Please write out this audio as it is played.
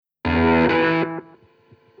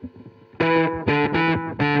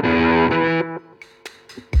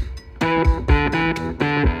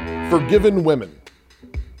Forgiven women.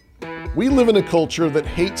 We live in a culture that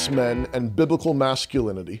hates men and biblical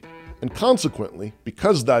masculinity, and consequently,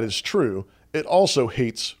 because that is true, it also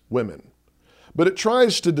hates women. But it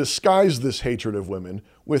tries to disguise this hatred of women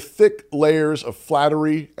with thick layers of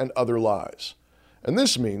flattery and other lies. And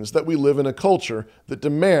this means that we live in a culture that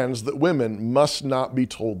demands that women must not be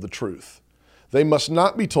told the truth. They must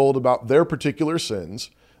not be told about their particular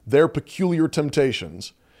sins, their peculiar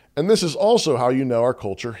temptations, and this is also how you know our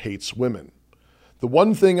culture hates women. The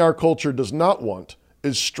one thing our culture does not want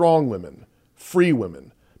is strong women, free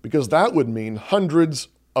women, because that would mean hundreds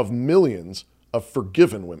of millions of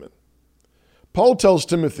forgiven women. Paul tells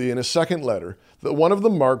Timothy in his second letter that one of the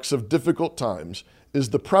marks of difficult times is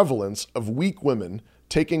the prevalence of weak women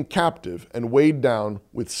taken captive and weighed down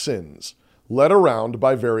with sins, led around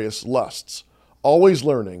by various lusts, always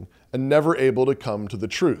learning and never able to come to the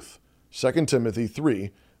truth. 2 Timothy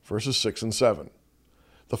 3, verses 6 and 7.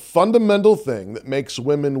 The fundamental thing that makes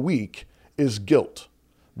women weak is guilt.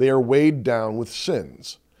 They are weighed down with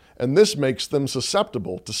sins, and this makes them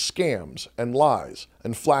susceptible to scams and lies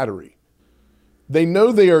and flattery. They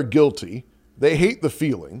know they are guilty, they hate the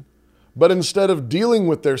feeling, but instead of dealing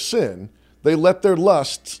with their sin, they let their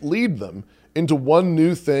lusts lead them into one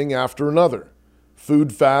new thing after another.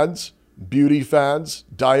 Food fads, beauty fads,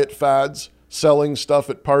 diet fads, selling stuff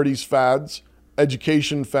at parties fads,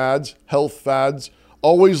 education fads, health fads,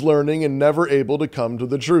 always learning and never able to come to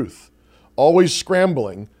the truth, always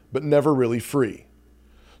scrambling but never really free.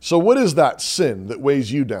 So what is that sin that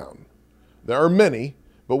weighs you down? There are many,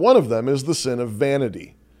 but one of them is the sin of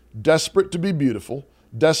vanity, desperate to be beautiful,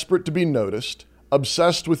 desperate to be noticed,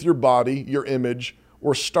 obsessed with your body, your image,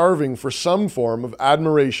 or starving for some form of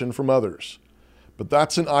admiration from others. But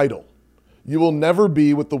that's an idol. You will never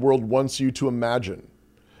be what the world wants you to imagine.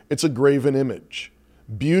 It's a graven image.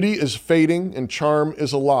 Beauty is fading and charm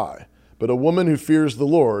is a lie, but a woman who fears the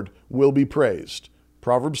Lord will be praised.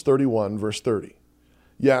 Proverbs 31, verse 30.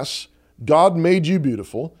 Yes, God made you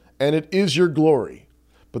beautiful, and it is your glory,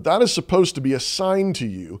 but that is supposed to be a sign to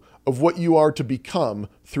you of what you are to become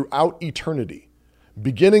throughout eternity,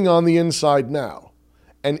 beginning on the inside now,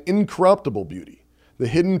 an incorruptible beauty, the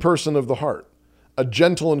hidden person of the heart, a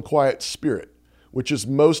gentle and quiet spirit, which is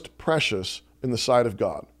most precious in the sight of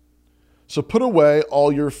God. So put away all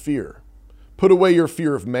your fear. Put away your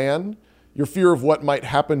fear of man, your fear of what might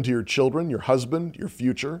happen to your children, your husband, your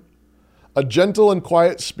future. A gentle and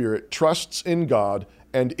quiet spirit trusts in God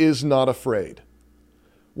and is not afraid.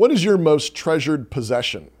 What is your most treasured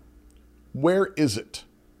possession? Where is it?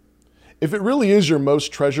 If it really is your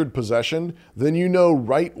most treasured possession, then you know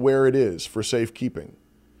right where it is for safekeeping.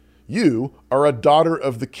 You are a daughter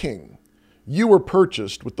of the King. You were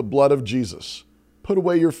purchased with the blood of Jesus. Put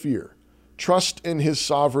away your fear. Trust in his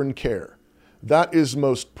sovereign care. That is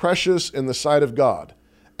most precious in the sight of God,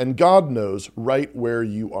 and God knows right where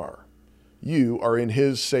you are. You are in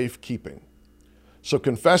his safe keeping. So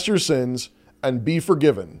confess your sins and be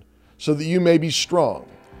forgiven, so that you may be strong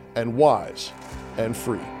and wise and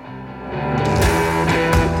free.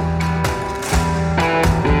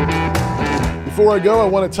 Before I go, I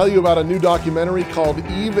want to tell you about a new documentary called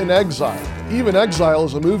Eve in Exile. Eve in Exile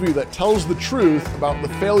is a movie that tells the truth about the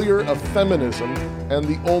failure of feminism and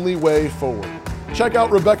the only way forward. Check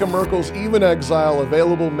out Rebecca Merkel's Eve in Exile,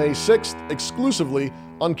 available May 6th, exclusively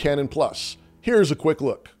on Canon Plus. Here's a quick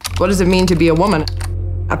look. What does it mean to be a woman?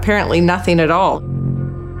 Apparently nothing at all.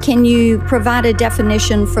 Can you provide a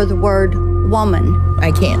definition for the word woman?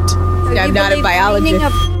 I can't. I'm not a biologist.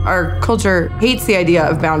 Our culture hates the idea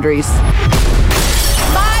of boundaries.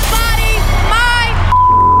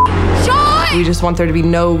 We just want there to be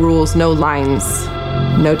no rules, no lines,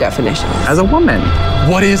 no definitions. As a woman,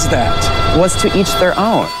 what is that? Was to each their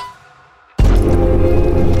own.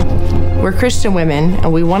 We're Christian women,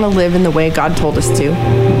 and we want to live in the way God told us to.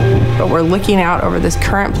 But we're looking out over this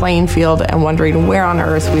current playing field and wondering where on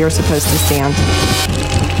earth we are supposed to stand.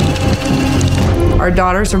 Our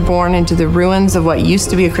daughters are born into the ruins of what used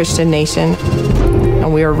to be a Christian nation,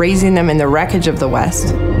 and we are raising them in the wreckage of the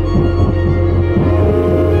West.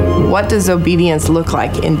 What does obedience look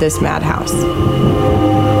like in this madhouse?